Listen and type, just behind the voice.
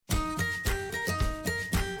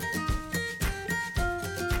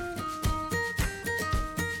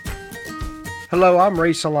Hello, I'm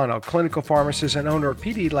Ray Solano, clinical pharmacist and owner of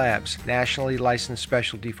PD Labs, nationally licensed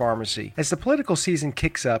specialty pharmacy. As the political season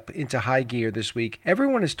kicks up into high gear this week,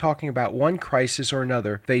 everyone is talking about one crisis or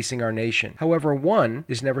another facing our nation. However, one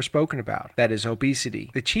is never spoken about. That is obesity.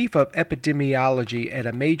 The chief of epidemiology at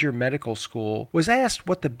a major medical school was asked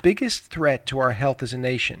what the biggest threat to our health as a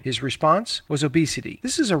nation. His response was obesity.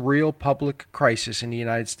 This is a real public crisis in the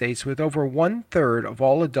United States, with over 1/3 of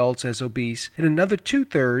all adults as obese and another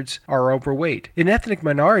 2/3 are overweight. In ethnic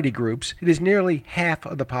minority groups, it is nearly half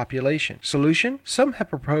of the population. Solution? Some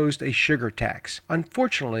have proposed a sugar tax.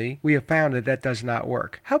 Unfortunately, we have found that does not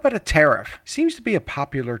work. How about a tariff? Seems to be a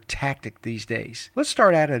popular tactic these days. Let's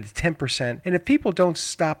start out at 10%, and if people don't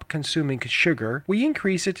stop consuming sugar, we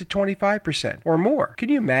increase it to 25% or more. Can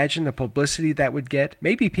you imagine the publicity that would get?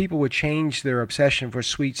 Maybe people would change their obsession for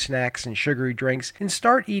sweet snacks and sugary drinks and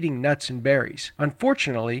start eating nuts and berries.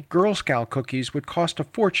 Unfortunately, Girl Scout cookies would cost a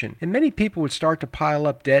fortune, and many people would start to pile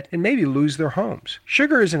up debt and maybe lose their homes.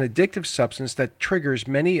 Sugar is an addictive substance that triggers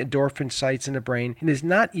many endorphin sites in the brain and is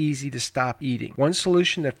not easy to stop eating. One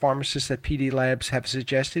solution that pharmacists at PD Labs have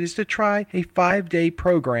suggested is to try a 5-day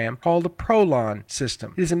program called the Prolon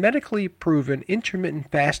system. It is a medically proven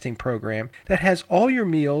intermittent fasting program that has all your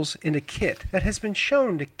meals in a kit that has been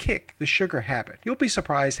shown to kick the sugar habit. You'll be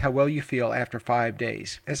surprised how well you feel after 5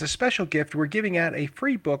 days. As a special gift, we're giving out a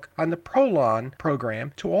free book on the Prolon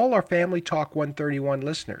program to all our Family Talk 131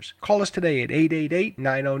 listeners. Call us today at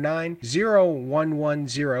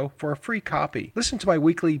 888-909-0110 for a free copy. Listen to my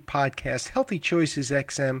weekly podcast, Healthy Choices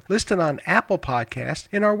XM, listed on Apple Podcasts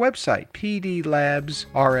and our website,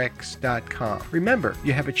 pdlabsrx.com. Remember,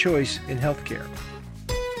 you have a choice in healthcare.